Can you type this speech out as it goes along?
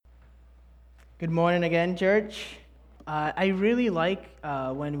Good morning again, church. I really like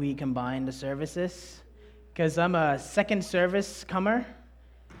when we combine the services because I'm a second service comer,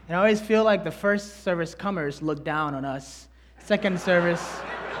 and I always feel like the first service comers look down on us, second service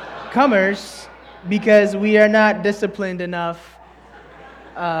comers, because we are not disciplined enough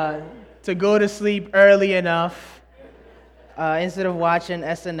to go to sleep early enough instead of watching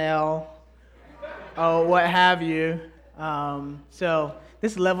SNL or what have you. So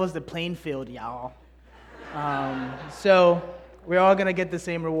this levels the playing field, y'all. So we're all going to get the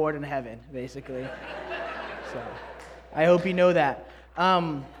same reward in heaven, basically. So I hope you know that.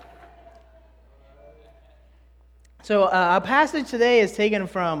 Our passage today is taken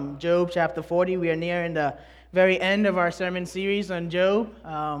from Job chapter 40. We are nearing the very end of our sermon series on Job,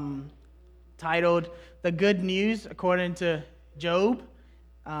 titled The Good News According to Job,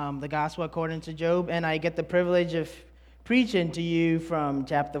 the Gospel according to Job. And I get the privilege of preaching to you from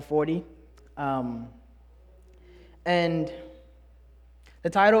chapter 40. And the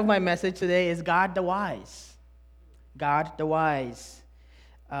title of my message today is God the Wise. God the Wise.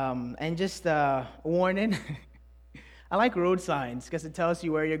 And just a warning, I like road signs because it tells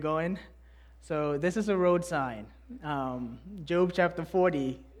you where you're going. So this is a road sign. Job chapter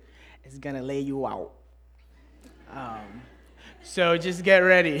 40 is going to lay you out. So just get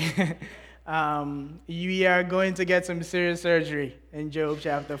ready. You are going to get some serious surgery in Job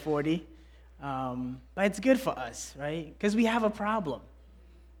chapter 40. But it's good for us, right? Because we have a problem.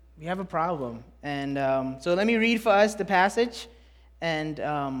 We have a problem. And so let me read for us the passage, and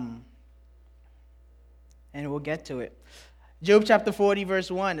we'll get to it. Job chapter 40,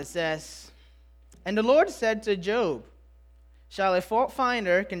 verse 1, it says, "And the Lord said to Job, shall a fault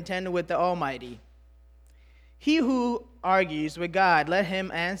finder contend with the Almighty? He who argues with God, let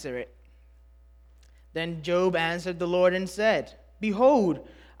him answer it. Then Job answered the Lord and said, Behold,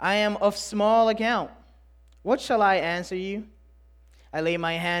 I am of small account. What shall I answer you? I lay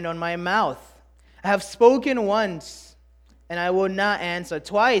my hand on my mouth. I have spoken once, and I will not answer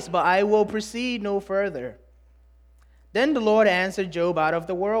twice, but I will proceed no further. Then the Lord answered Job out of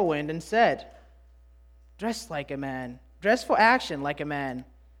the whirlwind and said, Dress like a man, dress for action like a man.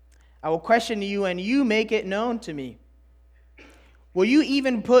 I will question you, and you make it known to me. Will you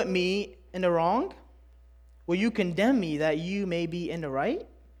even put me in the wrong? Will you condemn me that you may be in the right?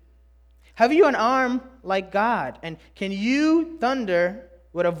 Have you an arm like God, and can you thunder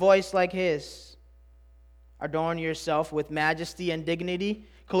with a voice like his? Adorn yourself with majesty and dignity,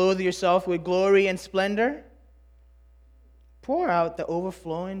 clothe yourself with glory and splendor. Pour out the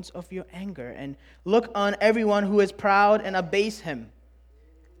overflowings of your anger, and look on everyone who is proud and abase him.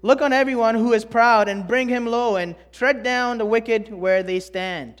 Look on everyone who is proud and bring him low, and tread down the wicked where they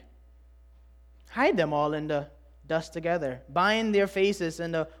stand. Hide them all in the dust together. Bind their faces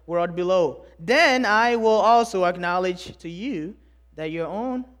in the world below. Then I will also acknowledge to you that your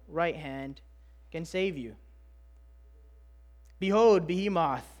own right hand can save you. Behold,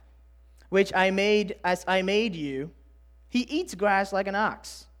 Behemoth, which I made as I made you, he eats grass like an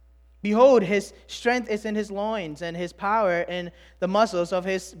ox. Behold, his strength is in his loins, and his power in the muscles of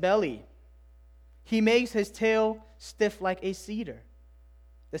his belly. He makes his tail stiff like a cedar.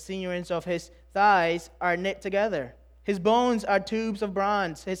 The sinews of his thighs are knit together. His bones are tubes of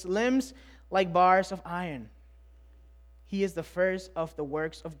bronze, his limbs like bars of iron. He is the first of the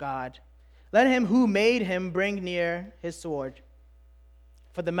works of God. Let him who made him bring near his sword.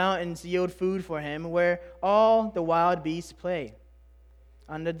 For the mountains yield food for him, where all the wild beasts play.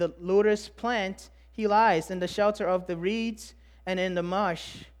 Under the lotus plant he lies, in the shelter of the reeds and in the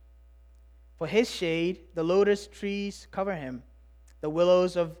marsh. For his shade the lotus trees cover him. The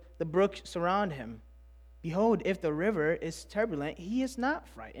willows of the brook surround him. Behold, if the river is turbulent, he is not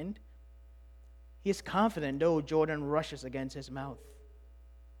frightened. He is confident, though Jordan rushes against his mouth.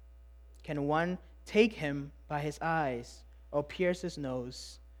 Can one take him by his eyes, or pierce his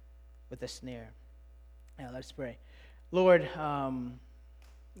nose with a snare? Now let's pray. Lord,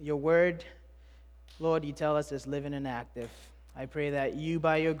 your word, Lord, you tell us is living and active. I pray that you,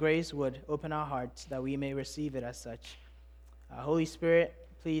 by your grace, would open our hearts that we may receive it as such. Holy Spirit,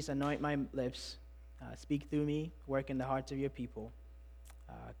 please anoint my lips. Speak through me. Work in the hearts of your people.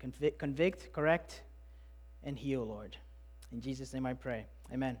 Convict, correct, and heal, Lord. In Jesus' name I pray.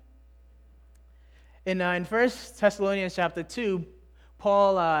 Amen. In 1 Thessalonians chapter 2,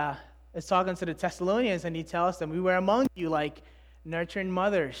 Paul is talking to the Thessalonians, and he tells them, we were among you like nurturing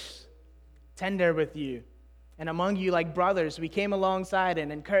mothers, tender with you, and among you like brothers. We came alongside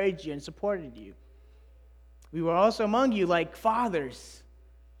and encouraged you and supported you. We were also among you like fathers,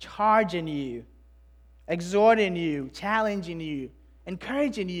 charging you, exhorting you, challenging you,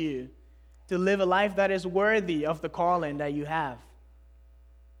 encouraging you to live a life that is worthy of the calling that you have.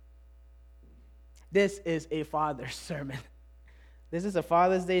 This is a Father's sermon. This is a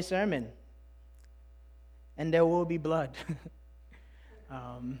Father's Day sermon. And there will be blood.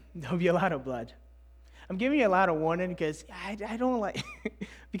 There'll be a lot of blood. I'm giving you a lot of warning because I don't like,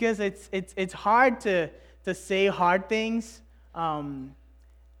 because it's hard to say hard things. And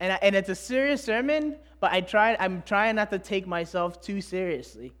it's a serious sermon, but I'm trying not to take myself too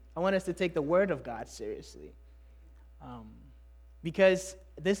seriously. I want us to take the Word of God seriously. Because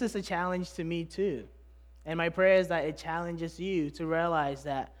this is a challenge to me too. And my prayer is that it challenges you to realize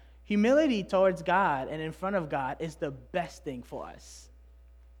that humility towards God and in front of God is the best thing for us.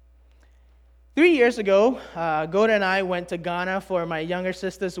 3 years ago, Goda and I went to Ghana for my younger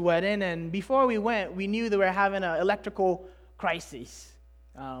sister's wedding, and before we went, we knew they were having an electrical crisis.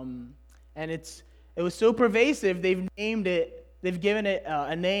 And it was so pervasive, they've given it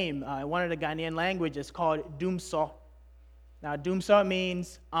a name, one of the Ghanaian languages, called Dumso. Now, Dumso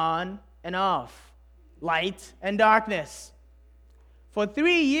means on and off, light and darkness. For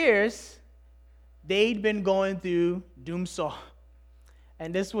 3 years, they'd been going through Dumso.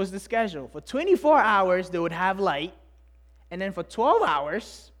 And this was the schedule. For 24 hours, they would have light. And then for 12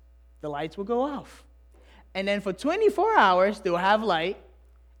 hours, the lights would go off. And then for 24 hours, they would have light.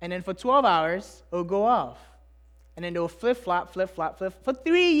 And then for 12 hours, it would go off. And then they would flip-flop for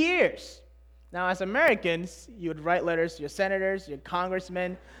 3 years. Now, as Americans, you would write letters to your senators, your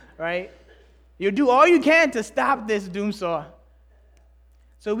congressmen, right? You do all you can to stop this doomsaw.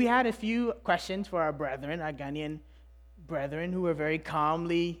 So we had a few questions for our brethren, our Ghanaian brethren, who were very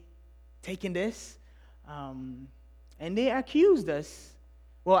calmly taking this. And they accused us.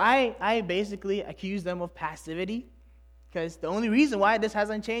 Well, I basically accused them of passivity, because the only reason why this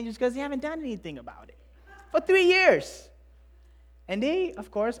hasn't changed is because they haven't done anything about it for 3 years. And they,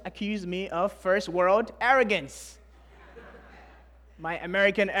 of course, accused me of first world arrogance. My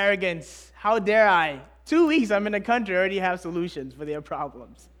American arrogance. How dare I? 2 weeks I'm in the country, already have solutions for their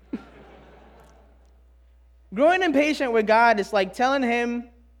problems. Growing impatient with God is like telling him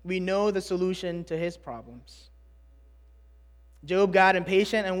we know the solution to his problems. Job got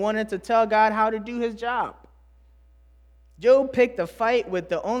impatient and wanted to tell God how to do his job. Job picked a fight with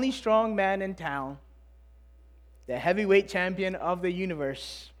the only strong man in town, the heavyweight champion of the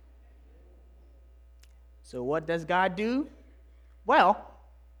universe. So what does God do? Well,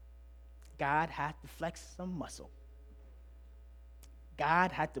 God had to flex some muscle.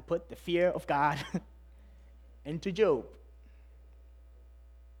 God had to put the fear of God into Job.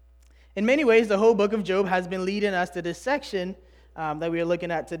 In many ways, the whole book of Job has been leading us to this section that we are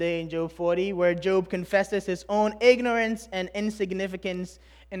looking at today in Job 40, where Job confesses his own ignorance and insignificance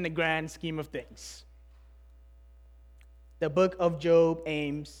in the grand scheme of things. The book of Job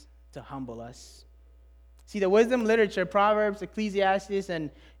aims to humble us. See, the wisdom literature, Proverbs, Ecclesiastes,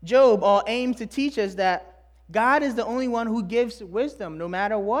 and Job all aim to teach us that God is the only one who gives wisdom, no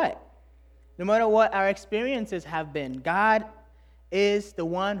matter what. No matter what our experiences have been, God is the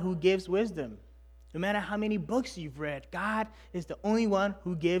one who gives wisdom. No matter how many books you've read, God is the only one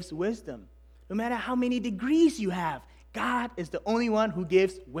who gives wisdom. No matter how many degrees you have, God is the only one who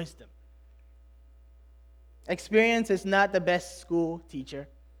gives wisdom. Experience is not the best school teacher.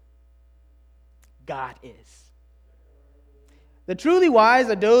 God is. The truly wise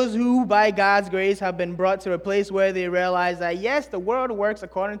are those who, by God's grace, have been brought to a place where they realize that, yes, the world works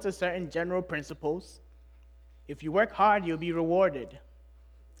according to certain general principles. If you work hard, you'll be rewarded.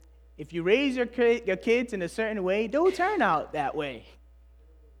 If you raise your kids in a certain way, they'll turn out that way.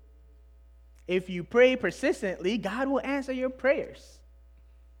 If you pray persistently, God will answer your prayers.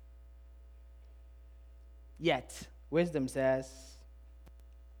 Yet, wisdom says,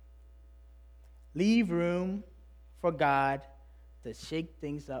 leave room for God to shake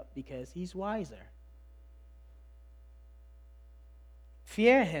things up because he's wiser.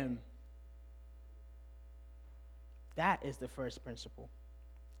 Fear him. That is the first principle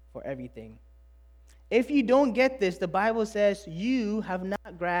for everything. If you don't get this, the Bible says you have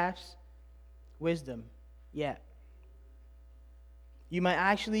not grasped wisdom yet. You might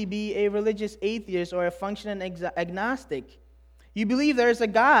actually be a religious atheist or a functioning agnostic. You believe there is a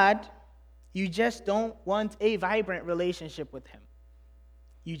God, you just don't want a vibrant relationship with him.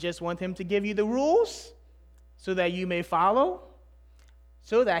 You just want him to give you the rules so that you may follow,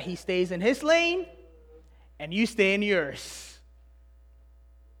 so that he stays in his lane and you stay in yours.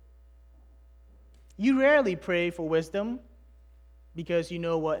 You rarely pray for wisdom because you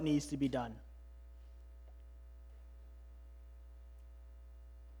know what needs to be done.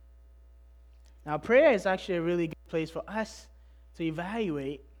 Now, prayer is actually a really good place for us to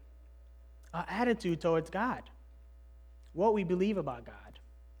evaluate our attitude towards God, what we believe about God,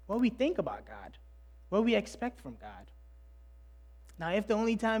 what we think about God, what we expect from God. Now, if the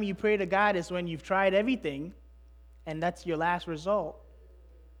only time you pray to God is when you've tried everything, and that's your last result,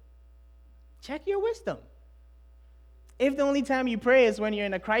 check your wisdom. If the only time you pray is when you're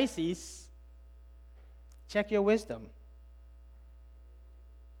in a crisis, check your wisdom.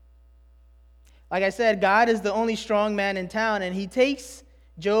 Like I said, God is the only strong man in town, and he takes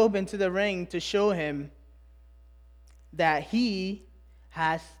Job into the ring to show him that he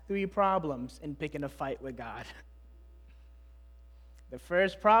has 3 problems in picking a fight with God. The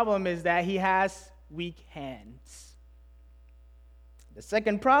first problem is that he has weak hands. The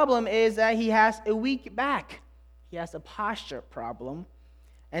second problem is that he has a weak back. He has a posture problem.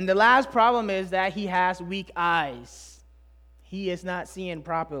 And the last problem is that he has weak eyes. He is not seeing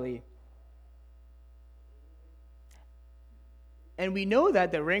properly. And we know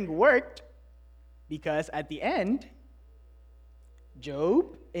that the ring worked because at the end,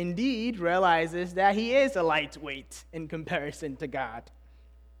 Job indeed realizes that he is a lightweight in comparison to God.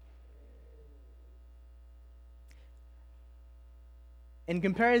 In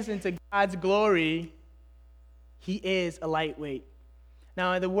comparison to God's glory, he is a lightweight.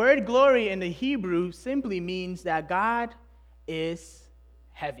 Now, the word glory in the Hebrew simply means that God is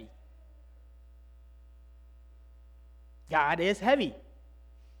heavy. God is heavy.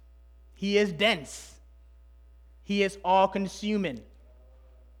 He is dense. He is all-consuming.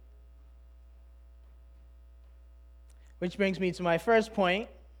 Which brings me to my first point.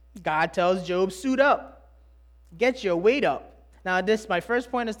 God tells Job, suit up. Get your weight up. Now, my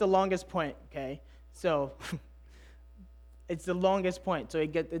first point is the longest point, okay? So, it's the longest point. So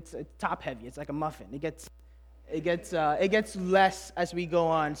it's top heavy. It's like a muffin. It gets less as we go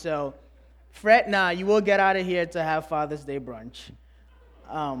on. So, fret not. You will get out of here to have Father's Day brunch.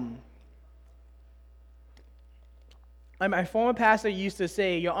 My former pastor used to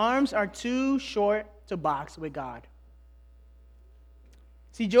say, your arms are too short to box with God.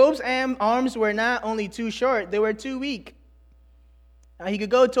 See, Job's arms were not only too short, they were too weak. Now, he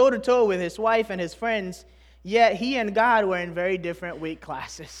could go toe-to-toe with his wife and his friends, yet he and God were in very different weight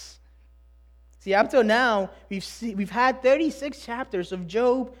classes. See, up till now, we've had 36 chapters of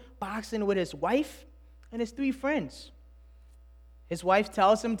Job boxing with his wife and his 3 friends. His wife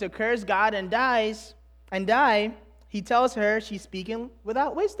tells him to curse God and die. He tells her she's speaking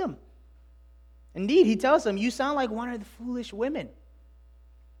without wisdom. Indeed, he tells him, you sound like one of the foolish women.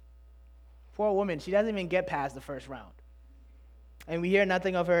 Poor woman, she doesn't even get past the first round. And we hear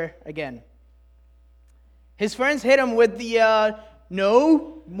nothing of her again. His friends hit him with the,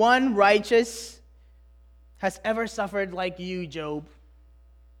 no one righteous has ever suffered like you, Job.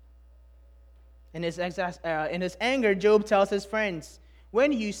 In his anger, Job tells his friends,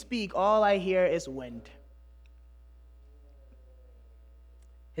 when you speak, all I hear is wind.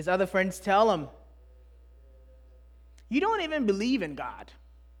 His other friends tell him, you don't even believe in God.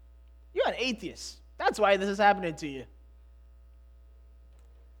 You're an atheist. That's why this is happening to you.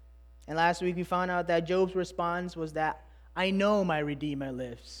 And last week we found out that Job's response was that, I know my Redeemer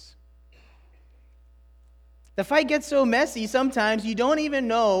lives. The fight gets so messy, sometimes you don't even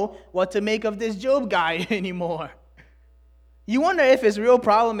know what to make of this Job guy anymore. You wonder if his real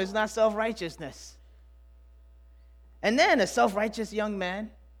problem is not self-righteousness. And then a self-righteous young man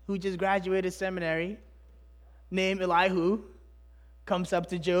who just graduated seminary named Elihu comes up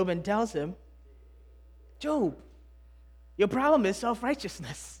to Job and tells him, Job, your problem is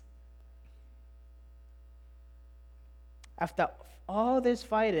self-righteousness. After all this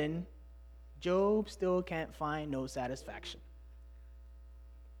fighting, Job still can't find no satisfaction.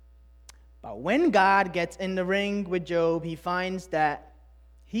 But when God gets in the ring with Job, he finds that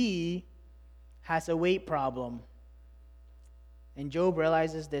he has a weight problem. And Job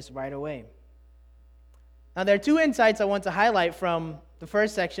realizes this right away. Now, there are 2 insights I want to highlight from the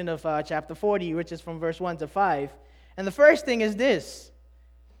first section of chapter 40, which is from verse 1 to 5. And the first thing is this: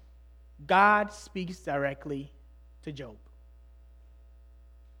 God speaks directly to Job.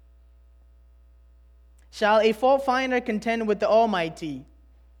 Shall a fault finder contend with the Almighty?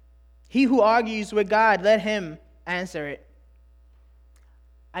 He who argues with God, let him answer it.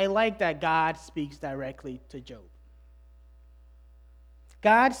 I like that God speaks directly to Job.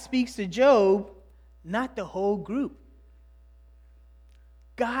 God speaks to Job, not the whole group.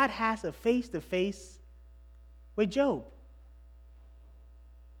 God has a face-to-face with Job.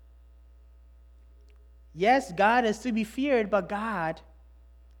 Yes, God is to be feared, but God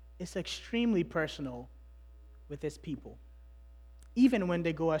is extremely personal with his people, even when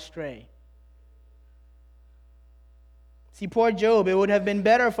they go astray. See, poor Job, it would have been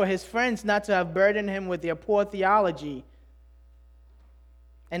better for his friends not to have burdened him with their poor theology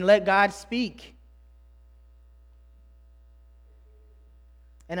and let God speak.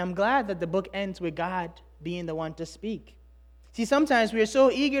 And I'm glad that the book ends with God being the one to speak. See, sometimes we are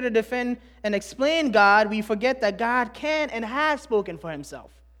so eager to defend and explain God, we forget that God can and has spoken for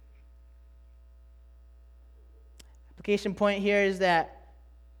himself. Application point here is that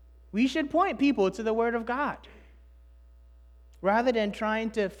we should point people to the Word of God rather than trying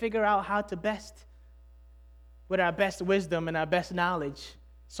to figure out how to best, with our best wisdom and our best knowledge,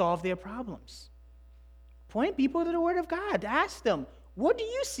 solve their problems. Point people to the Word of God. Ask them, what do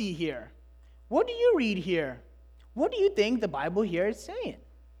you see here? What do you read here? What do you think the Bible here is saying?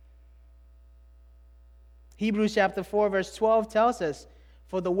 Hebrews chapter 4, verse 12 tells us,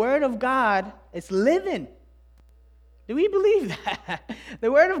 for the Word of God is living. Do we believe that?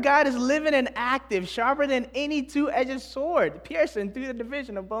 The Word of God is living and active, sharper than any two-edged sword, piercing through the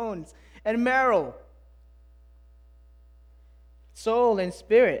division of bones and marrow, soul and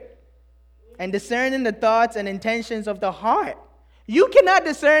spirit, and discerning the thoughts and intentions of the heart. You cannot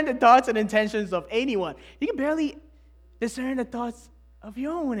discern the thoughts and intentions of anyone. You can barely discern the thoughts of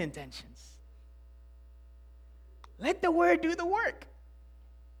your own intentions. Let the Word do the work.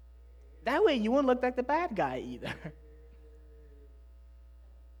 That way you won't look like the bad guy either.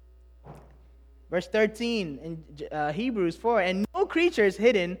 Verse 13 in Hebrews 4, and no creature is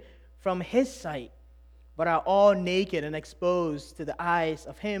hidden from his sight, but are all naked and exposed to the eyes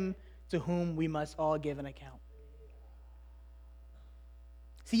of him to whom we must all give an account.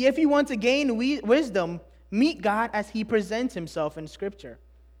 See, if you want to gain wisdom, meet God as he presents himself in Scripture.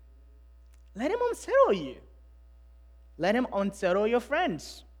 Let him unsettle you. Let him unsettle your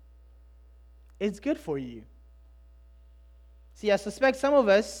friends. It's good for you. See, I suspect some of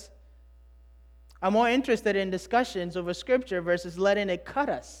us are more interested in discussions over Scripture versus letting it cut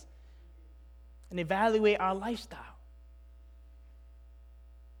us and evaluate our lifestyle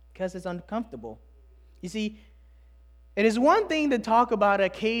because it's uncomfortable. You see, it is one thing to talk about a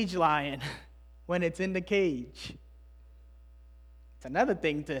cage lion when it's in the cage. It's another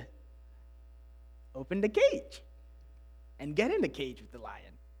thing to open the cage and get in the cage with the lion.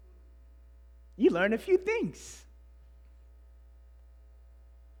 You learn a few things.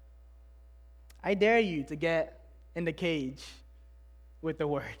 I dare you to get in the cage with the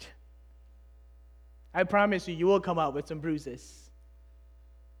Word. I promise you, you will come out with some bruises.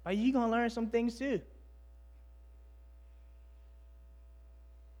 But you're going to learn some things too.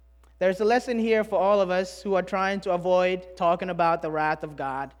 There's a lesson here for all of us who are trying to avoid talking about the wrath of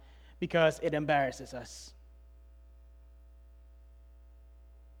God because it embarrasses us.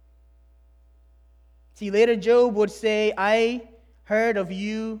 See, later Job would say, I heard of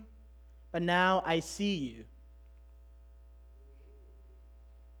you, but now I see you.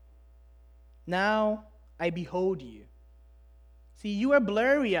 Now I behold you. See, you were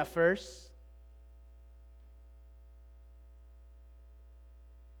blurry at first.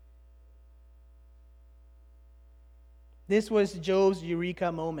 This was Job's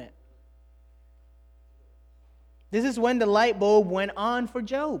eureka moment. This is when the light bulb went on for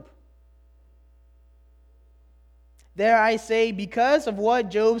Job. There I say, because of what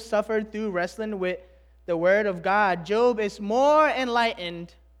Job suffered through wrestling with the Word of God, Job is more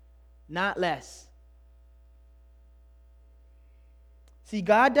enlightened, not less. See,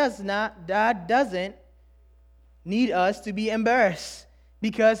 God doesn't need us to be embarrassed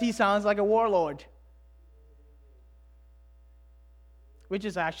because he sounds like a warlord, which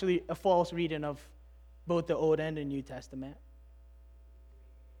is actually a false reading of both the Old and the New Testament.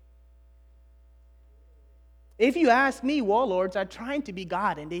 If you ask me, warlords are trying to be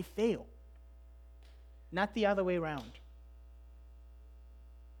God and they fail, not the other way around.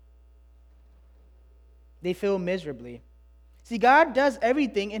 They fail miserably. See, God does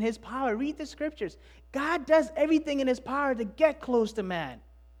everything in his power. Read the scriptures. God does everything in his power to get close to man.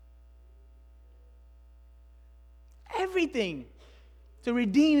 Everything to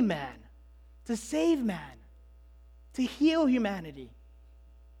redeem man, to save man, to heal humanity.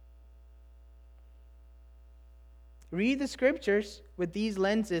 Read the scriptures with these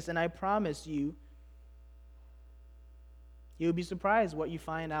lenses, and I promise you, you'll be surprised what you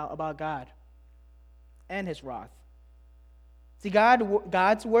find out about God and his wrath. See,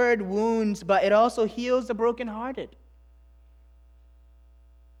 God's word wounds, but it also heals the brokenhearted.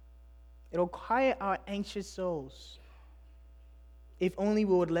 It'll quiet our anxious souls if only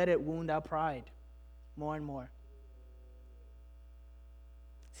we would let it wound our pride more and more.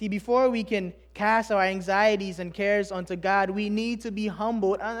 See, before we can cast our anxieties and cares onto God, we need to be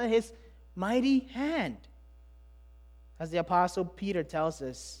humbled under his mighty hand. as the Apostle Peter tells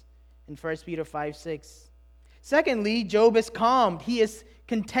us in 1 Peter 5:6. Secondly, Job is calmed. He is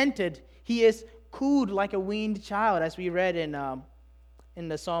contented. He is cooed like a weaned child, as we read in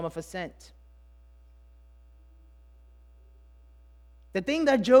the Psalm of Ascent. The thing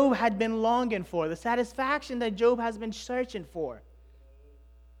that Job had been longing for, the satisfaction that Job has been searching for,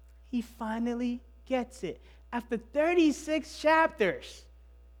 he finally gets it. After 36 chapters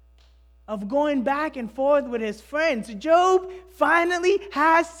of going back and forth with his friends, Job finally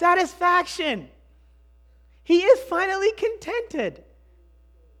has satisfaction. He is finally contented.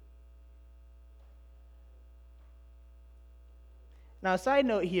 Now, side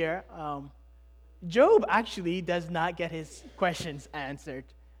note here, Job actually does not get his questions answered.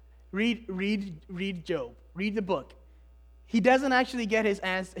 Read Job. Read the book. He doesn't actually get his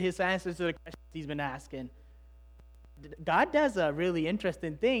answers to the questions he's been asking. God does a really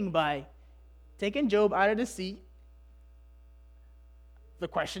interesting thing by taking Job out of the seat, the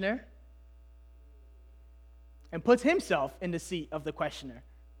questioner, and puts himself in the seat of the questioner.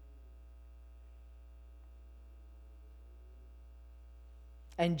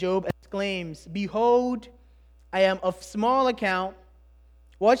 And Job exclaims, "Behold, I am of small account.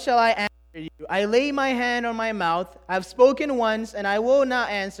 What shall I answer you? I lay my hand on my mouth. I have spoken once, and I will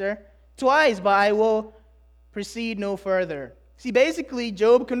not answer. Twice, but I will proceed no further." See, basically,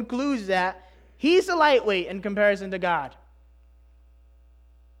 Job concludes that he's a lightweight in comparison to God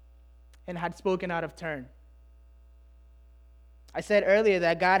and had spoken out of turn. I said earlier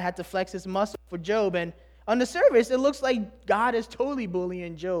that God had to flex his muscle for Job, and on the surface, it looks like God is totally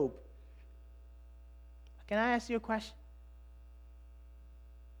bullying Job. Can I ask you a question?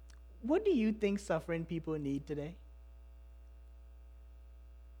 What do you think suffering people need today?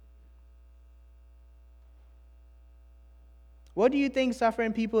 What do you think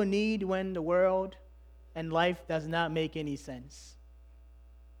suffering people need when the world and life does not make any sense?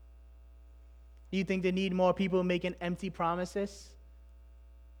 Do you think they need more people making empty promises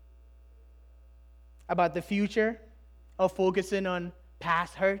about the future or focusing on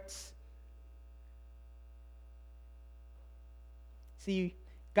past hurts? See,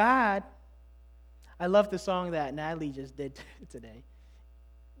 God, I love the song that Natalie just did today.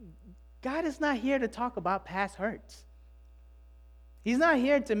 God is not here to talk about past hurts. He's not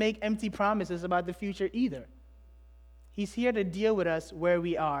here to make empty promises about the future either. He's here to deal with us where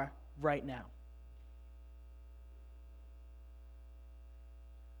we are right now.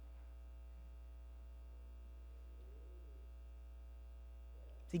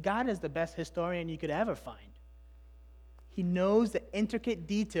 See, God is the best historian you could ever find. He knows the intricate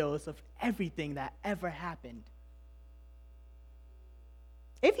details of everything that ever happened.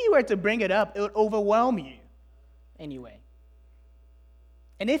 If he were to bring it up, it would overwhelm you anyway.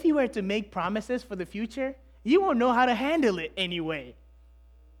 And if he were to make promises for the future, you won't know how to handle it anyway.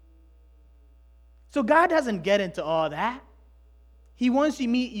 So God doesn't get into all that. He wants to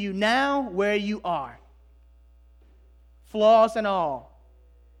meet you now where you are. Flaws and all.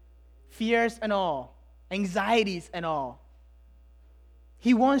 Fears and all. Anxieties and all.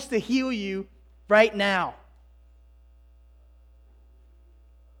 He wants to heal you right now.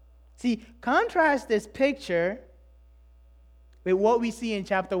 See, contrast this picture with what we see in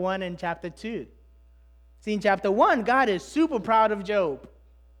chapter 1 and chapter 2. See, in chapter 1, God is super proud of Job.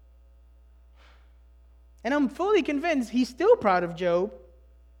 And I'm fully convinced he's still proud of Job.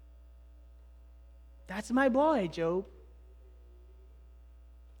 That's my boy, Job.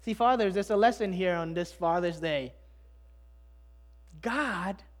 See, fathers, there's a lesson here on this Father's Day.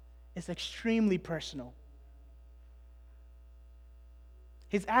 God is extremely personal.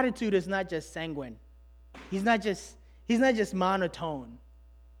 His attitude is not just sanguine. He's not just monotone,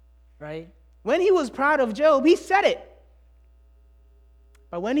 right? When he was proud of Job, he said it.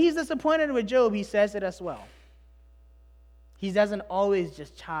 But when he's disappointed with Job, he says it as well. He doesn't always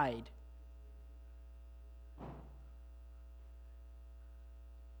just chide.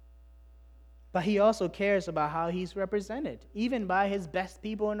 But he also cares about how he's represented, even by his best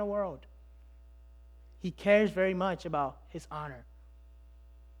people in the world. He cares very much about his honor.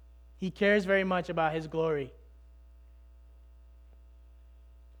 He cares very much about his glory.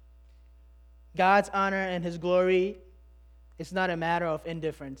 God's honor and his glory is not a matter of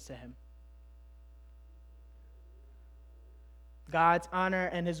indifference to him. God's honor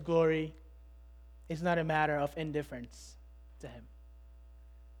and his glory is not a matter of indifference to him.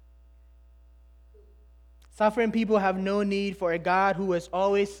 Suffering people have no need for a God who is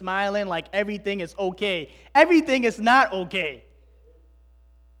always smiling like everything is okay. Everything is not okay.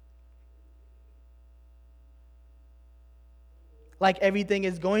 like everything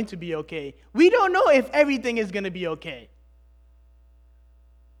is going to be okay. We don't know if everything is going to be okay.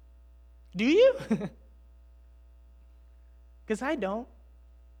 Do you? Because I don't.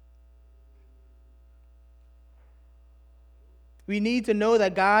 We need to know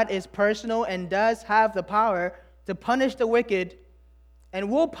that God is personal and does have the power to punish the wicked, and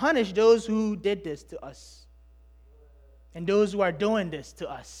will punish those who did this to us and those who are doing this to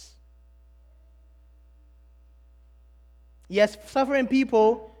us. Yes, suffering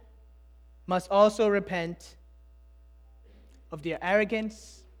people must also repent of their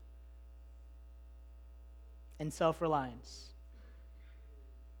arrogance and self-reliance.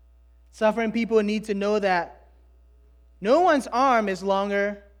 Suffering people need to know that no one's arm is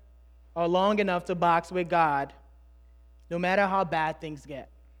longer or long enough to box with God, no matter how bad things get.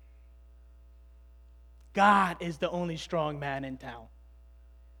 God is the only strong man in town.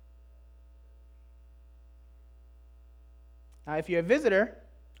 Now, if you're a visitor,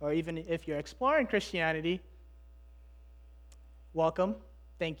 or even if you're exploring Christianity, welcome.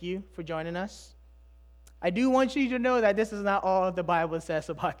 Thank you for joining us. I do want you to know that this is not all the Bible says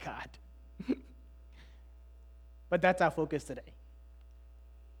about God. But that's our focus today.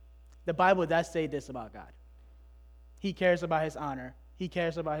 The Bible does say this about God. He cares about his honor. He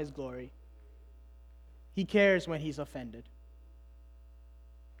cares about his glory. He cares when he's offended.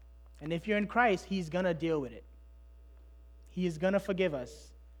 And if you're in Christ, he's going to deal with it. He is going to forgive us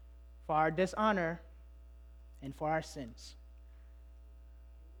for our dishonor and for our sins.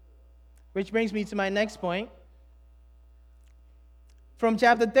 Which brings me to my next point. From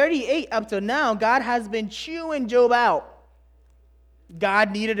chapter 38 up to now, God has been chewing Job out.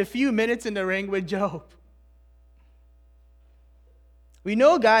 God needed a few minutes in the ring with Job. We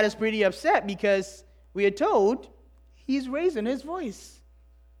know God is pretty upset because we are told he's raising his voice.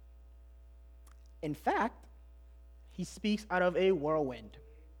 In fact, he speaks out of a whirlwind.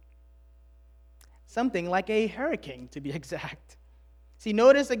 Something like a hurricane, to be exact. See,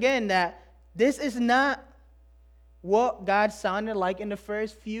 notice again that this is not what God sounded like in the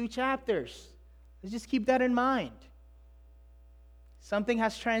first few chapters. Let's just keep that in mind. Something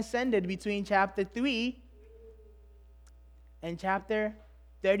has transcended between chapter 3 and chapter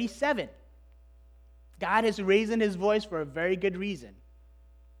 37. God is raising his voice for a very good reason.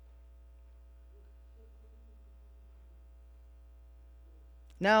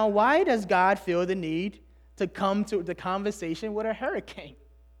 Now, why does God feel the need to come to the conversation with a hurricane?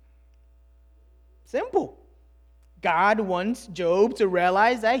 Simple. God wants Job to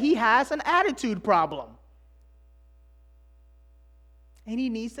realize that he has an attitude problem. And he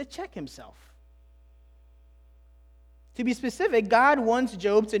needs to check himself. To be specific, God wants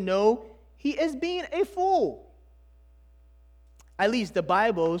Job to know he is being a fool. At least the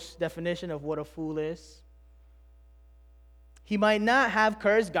Bible's definition of what a fool is. He might not have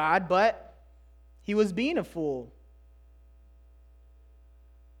cursed God, but he was being a fool.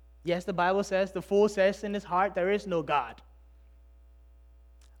 Yes, the Bible says, the fool says in his heart, there is no God.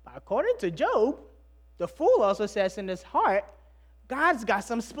 But according to Job, the fool also says in his heart, God's got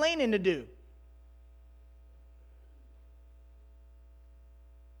some splaining to do.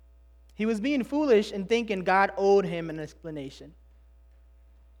 He was being foolish and thinking God owed him an explanation.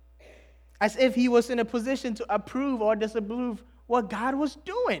 As if he was in a position to approve or disapprove what God was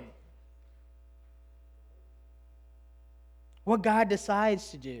doing. What God decides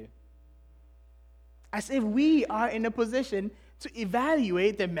to do. As if we are in a position to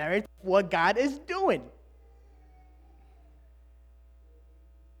evaluate the merit of what God is doing.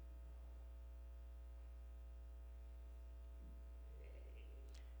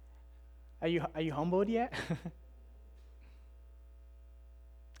 Are you humbled yet?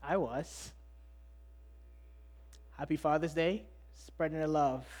 I was. Happy Father's Day, spreading the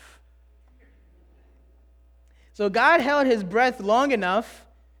love. So God held his breath long enough,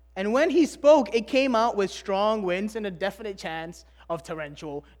 and when he spoke, it came out with strong winds and a definite chance of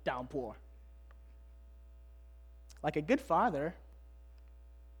torrential downpour. Like a good father,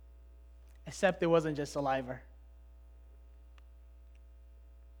 except it wasn't just saliva.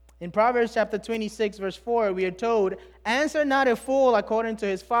 In Proverbs chapter 26, verse 4, we are told, "Answer not a fool according to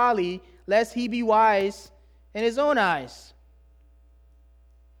his folly, lest he be wise in his own eyes."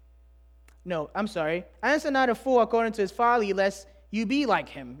 No, I'm sorry. "Answer not a fool according to his folly, lest you be like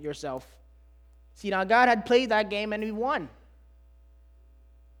him yourself." See, now God had played that game and he won.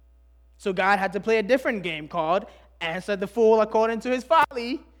 So God had to play a different game called, "Answer the fool according to his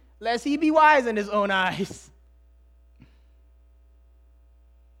folly, lest he be wise in his own eyes."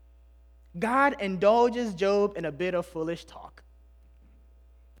 God indulges Job in a bit of foolish talk.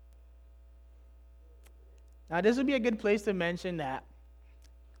 Now, this would be a good place to mention that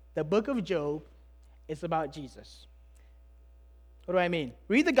the book of Job is about Jesus. What do I mean?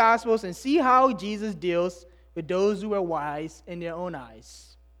 Read the Gospels and see how Jesus deals with those who are wise in their own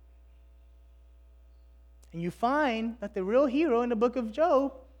eyes. And you find that the real hero in the book of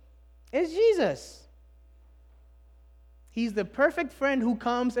Job is Jesus. He's the perfect friend who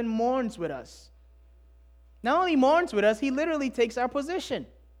comes and mourns with us. Not only mourns with us, he literally takes our position.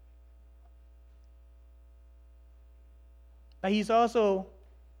 But he's also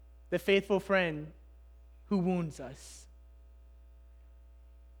the faithful friend who wounds us.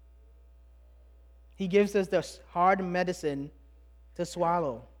 He gives us the hard medicine to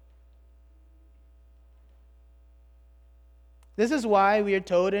swallow. This is why we are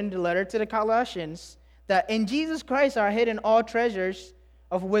told in the letter to the Colossians that in Jesus Christ are hidden all treasures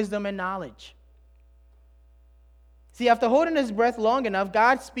of wisdom and knowledge. See, after holding his breath long enough,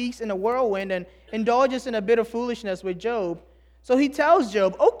 God speaks in a whirlwind and indulges in a bit of foolishness with Job. So he tells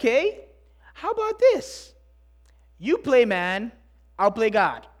Job, okay, how about this? You play man, I'll play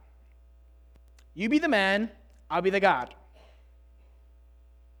God. You be the man, I'll be the God.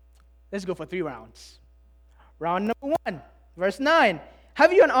 Let's go for 3 rounds. Round number 1, verse 9.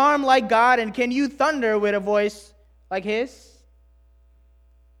 Have you an arm like God, and can you thunder with a voice like his?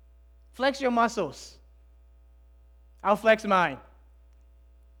 Flex your muscles. I'll flex mine.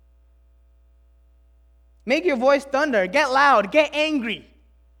 Make your voice thunder. Get loud. Get angry.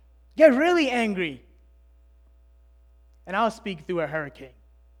 Get really angry. And I'll speak through a hurricane.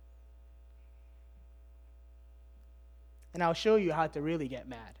 And I'll show you how to really get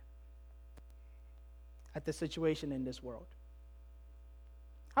mad at the situation in this world.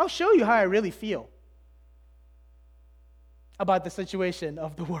 I'll show you how I really feel about the situation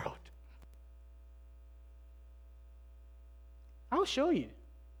of the world. I'll show you.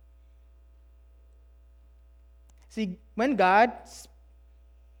 See, when God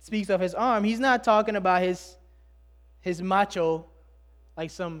speaks of his arm, he's not talking about his macho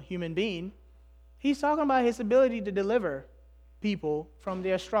like some human being. He's talking about his ability to deliver people from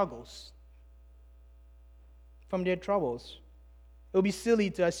their struggles, from their troubles. It would be silly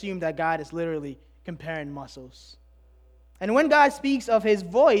to assume that God is literally comparing muscles. And when God speaks of his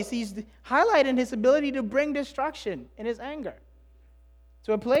voice, he's highlighting his ability to bring destruction in his anger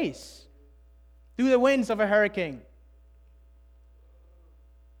to a place through the winds of a hurricane.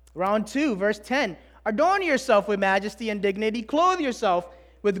 Round 2, verse 10. Adorn yourself with majesty and dignity. Clothe yourself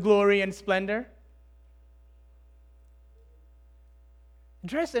with glory and splendor.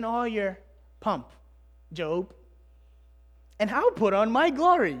 Dress in all your pomp, Job, and I'll put on my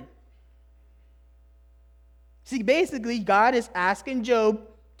glory. See, basically, God is asking Job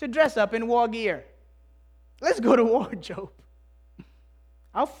to dress up in war gear. Let's go to war, Job.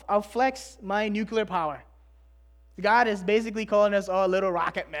 I'll flex my nuclear power. God is basically calling us all little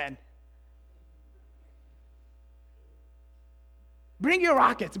rocket men. Bring your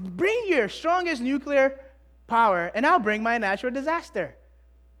rockets. Bring your strongest nuclear power, and I'll bring my natural disaster.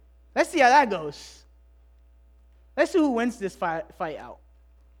 Let's see how that goes. Let's see who wins this fight out.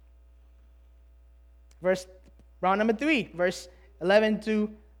 Round number 3, verse 11 to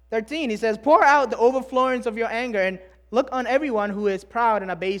 13. He says, pour out the overflowings of your anger and look on everyone who is proud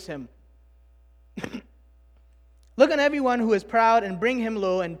and abase him. Look on everyone who is proud and bring him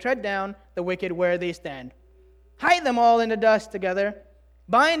low and tread down the wicked where they stand. Hide them all in the dust together.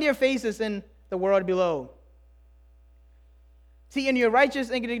 Bind their faces in the world below. See, in your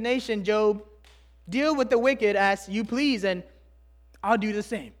righteous indignation, Job, deal with the wicked as you please, and I'll do the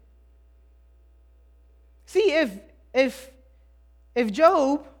same. See, if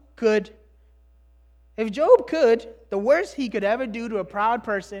Job could, the worst he could ever do to a proud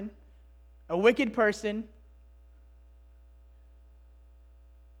person, a wicked person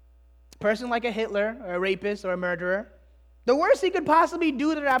like a Hitler or a rapist or a murderer, the worst he could possibly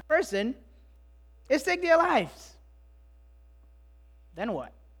do to that person is take their lives. Then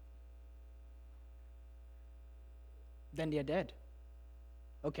what? Then they're dead.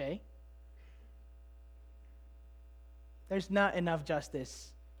 Okay. There's not enough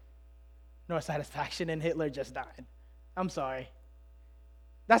justice nor satisfaction in Hitler just dying. I'm sorry.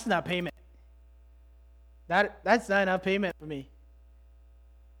 That's not payment. That's not enough payment for me.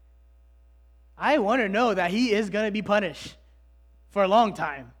 I want to know that he is going to be punished for a long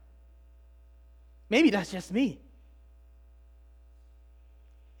time. Maybe that's just me.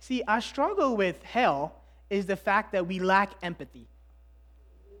 See, our struggle with hell is the fact that we lack empathy.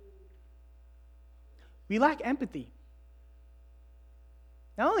 We lack empathy.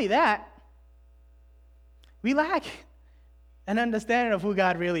 Not only that, we lack an understanding of who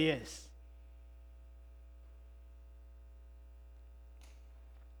God really is.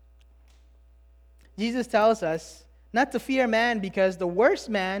 Jesus tells us not to fear man because the worst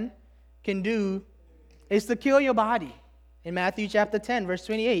man can do is to kill your body. In Matthew chapter 10, verse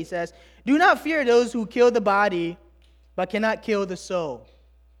 28, he says, "Do not fear those who kill the body, but cannot kill the soul.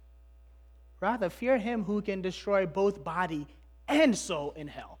 Rather, fear him who can destroy both body and soul in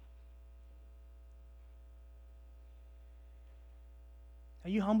hell." Are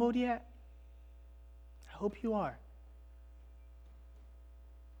you humbled yet? I hope you are.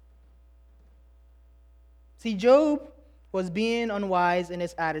 See, Job was being unwise in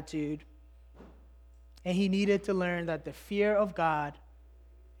his attitude, and he needed to learn that the fear of God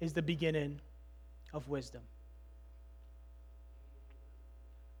is the beginning of wisdom.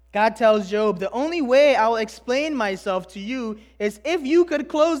 God tells Job, "The only way I will explain myself to you is if you could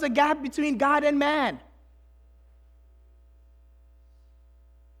close the gap between God and man."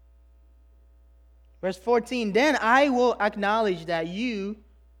 Verse 14, I'll acknowledge to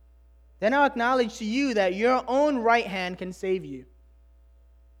you that your own right hand can save you."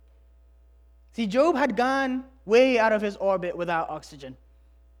 See, Job had gone way out of his orbit without oxygen.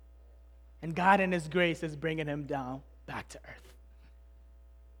 And God in his grace is bringing him down back to earth.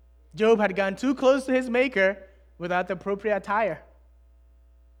 Job had gone too close to his maker without the appropriate attire.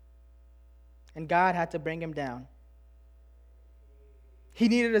 And God had to bring him down. He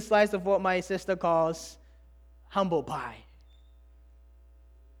needed a slice of what my sister calls humble pie.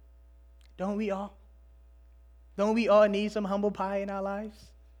 Don't we all? Don't we all need some humble pie in our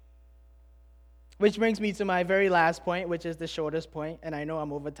lives? Which brings me to my very last point, which is the shortest point, and I know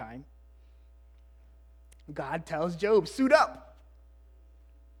I'm over time. God tells Job, "Suit up.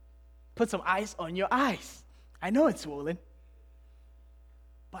 Put some ice on your eyes. I know it's swollen,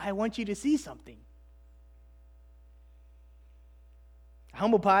 but I want you to see something."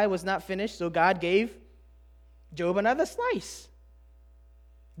 Humble pie was not finished, so God gave Job another slice.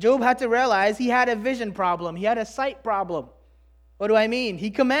 Job had to realize he had a vision problem. He had a sight problem. What do I mean?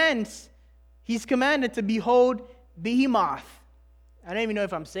 He's commanded to behold Behemoth. I don't even know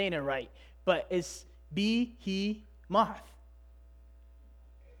if I'm saying it right, but it's Behemoth.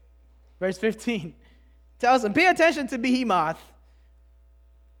 Verse 15 tells him, "Pay attention to Behemoth."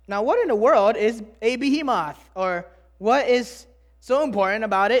 Now, what in the world is a behemoth? Or what is so important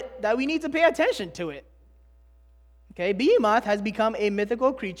about it that we need to pay attention to it? Okay, Behemoth has become a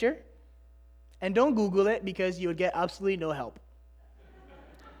mythical creature, and don't Google it because you'll get absolutely no help.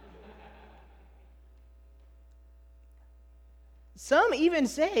 Some even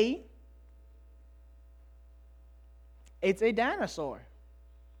say it's a dinosaur,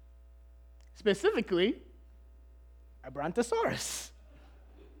 specifically a Brontosaurus.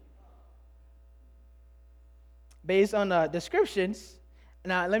 Based on the descriptions.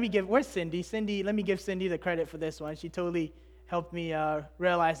 Now, where's Cindy? Let me give Cindy the credit for this one. She totally helped me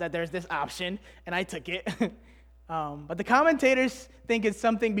realize that there's this option, and I took it. But the commentators think it's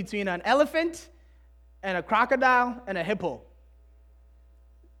something between an elephant and a crocodile and a hippo.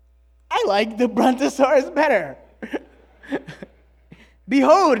 I like the Brontosaurus better.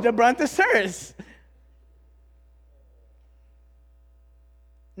 Behold, the Brontosaurus.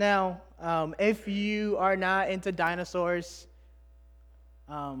 Now, if you are not into dinosaurs,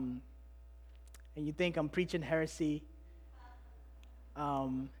 and you think I'm preaching heresy,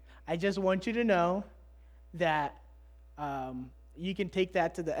 I just want you to know that you can take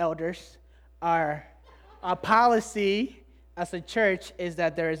that to the elders. Our policy as a church is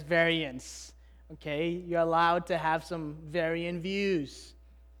that there is variance. Okay, you're allowed to have some varying views.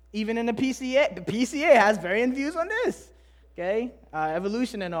 Even in the PCA has varying views on this. Okay,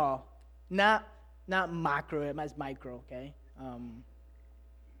 evolution and all, not macro, it's micro. Okay.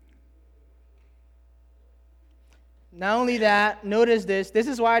 Not only that, notice this. This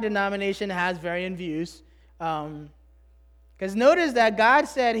is why our denomination has varying views. Because notice that God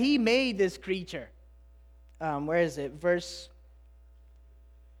said He made this creature. Where is it? Verse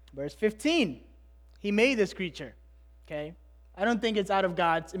 15. He made this creature. Okay? I don't think it's out of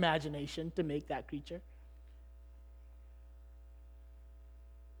God's imagination to make that creature.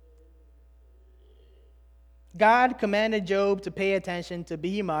 God commanded Job to pay attention to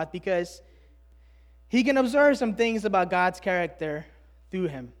Behemoth because he can observe some things about God's character through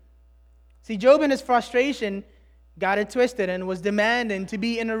him. See, Job in his frustration got it twisted and was demanding to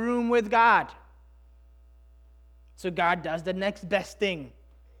be in a room with God. So God does the next best thing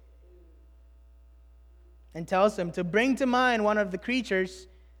and tells him to bring to mind one of the creatures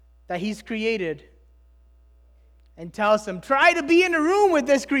that he's created and tells him, try to be in a room with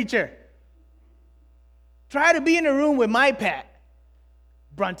this creature. Try to be in a room with my pet,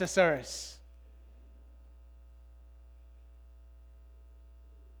 Brontosaurus.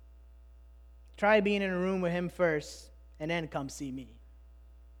 try being in a room with him first, and then come see me.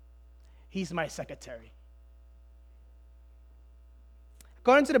 He's my secretary.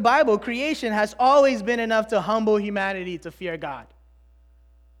 According to the Bible, creation has always been enough to humble humanity to fear God.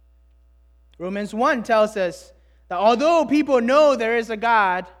 Romans 1 tells us that although people know there is a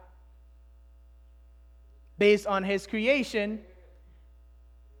God based on his creation,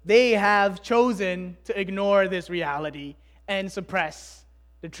 they have chosen to ignore this reality and suppress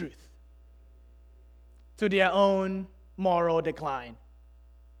the truth to their own moral decline.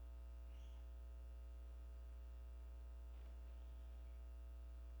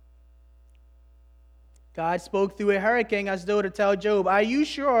 God spoke through a hurricane as though to tell Job, are you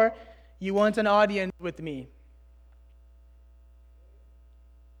sure you want an audience with me?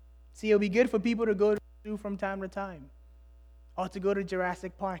 See, it'll be good for people to go to the zoo from time to time, or to go to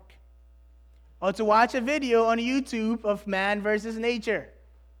Jurassic Park, or to watch a video on YouTube of man versus nature.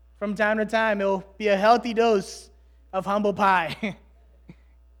 From time to time, it'll be a healthy dose of humble pie.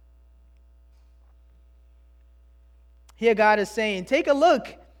 Here God is saying, take a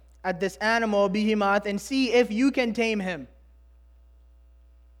look at this animal, behemoth, and see if you can tame him.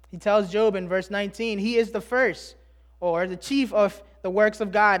 He tells Job in verse 19, he is the first, or the chief of the works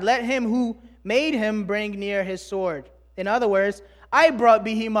of God. Let him who made him bring near his sword. In other words, I brought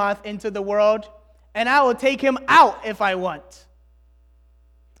behemoth into the world, and I will take him out if I want.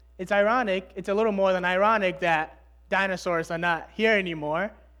 It's ironic, it's a little more than ironic that dinosaurs are not here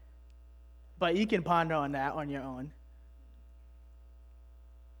anymore, but you can ponder on that on your own.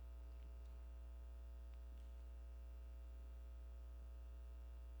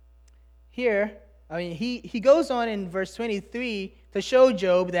 Here, he goes on in verse 23 to show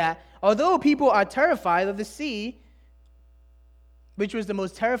Job that although people are terrified of the sea, which was the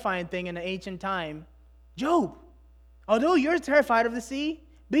most terrifying thing in the ancient time, Job, although you're terrified of the sea,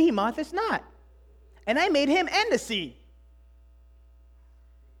 behemoth is not. And I made him and the sea.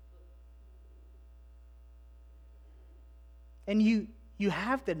 And you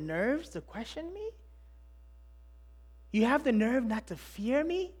have the nerves to question me? You have the nerve not to fear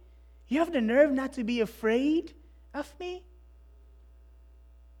me? You have the nerve not to be afraid of me?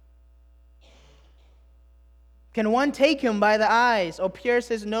 Can one take him by the eyes or pierce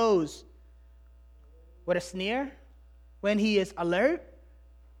his nose with a sneer when he is alert?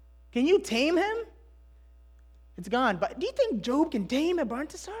 Can you tame him? It's gone. But do you think Job can tame a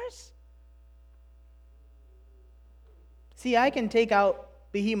brontosaurus? See, I can take out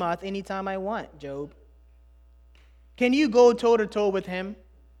behemoth anytime I want, Job. Can you go toe-to-toe with him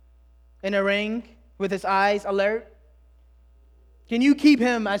in a ring with his eyes alert? Can you keep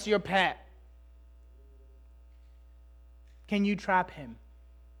him as your pet? Can you trap him?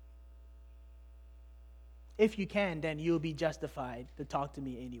 If you can, then you'll be justified to talk to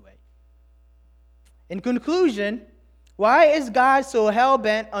me anyway. In conclusion, why is God so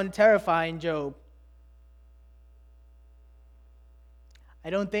hell-bent on terrifying Job? I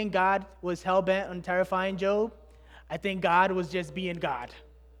don't think God was hell-bent on terrifying Job. I think God was just being God.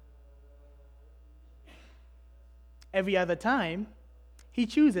 Every other time, he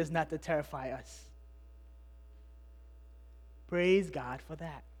chooses not to terrify us. Praise God for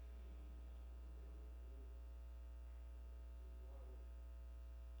that.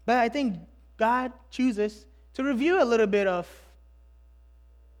 But I think God chooses to reveal a little bit of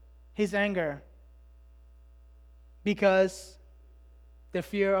his anger because the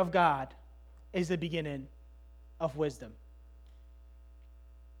fear of God is the beginning of wisdom.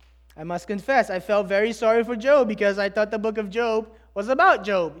 I must confess, I felt very sorry for Job because I thought the book of Job was about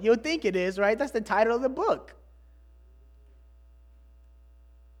Job. You'll think it is, right? That's the title of the book.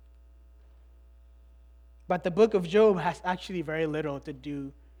 But the book of Job has actually very little to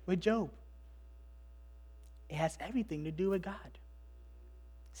do with Job. It has everything to do with God.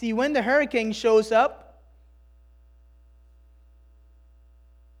 See, when the hurricane shows up,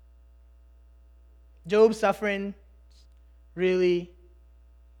 Job's suffering really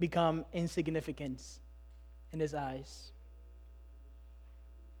become insignificant in his eyes.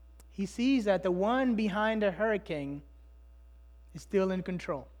 He sees that the one behind the hurricane is still in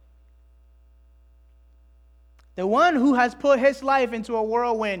control. The one who has put his life into a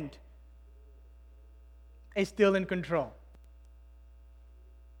whirlwind is still in control.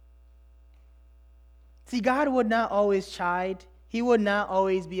 See, God would not always chide. He would not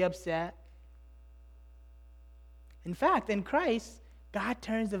always be upset. In fact, in Christ, God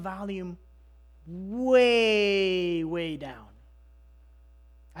turns the volume way, way down.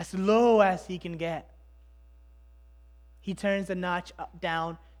 As low as he can get. He turns the notch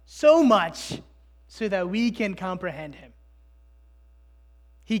down so much so that we can comprehend him.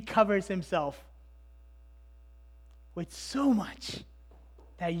 He covers himself with so much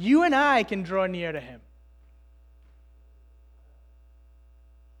that you and I can draw near to him.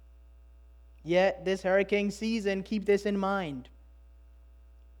 Yet this hurricane season, keep this in mind,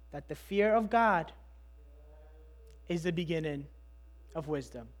 that the fear of God is the beginning of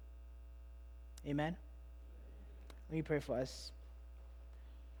wisdom. Amen? Let me pray for us.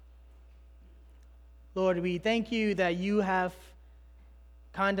 Lord, we thank you that you have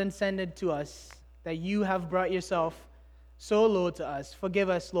condescended to us, that you have brought yourself so low to us. Forgive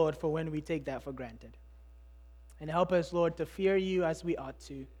us, Lord, for when we take that for granted. And help us, Lord, to fear you as we ought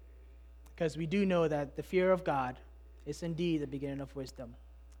to, because we do know that the fear of God is indeed the beginning of wisdom.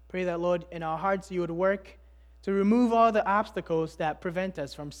 Pray that, Lord, in our hearts you would work to remove all the obstacles that prevent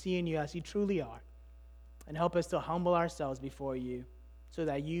us from seeing you as you truly are, and help us to humble ourselves before you so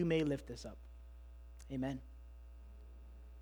that you may lift us up. Amen.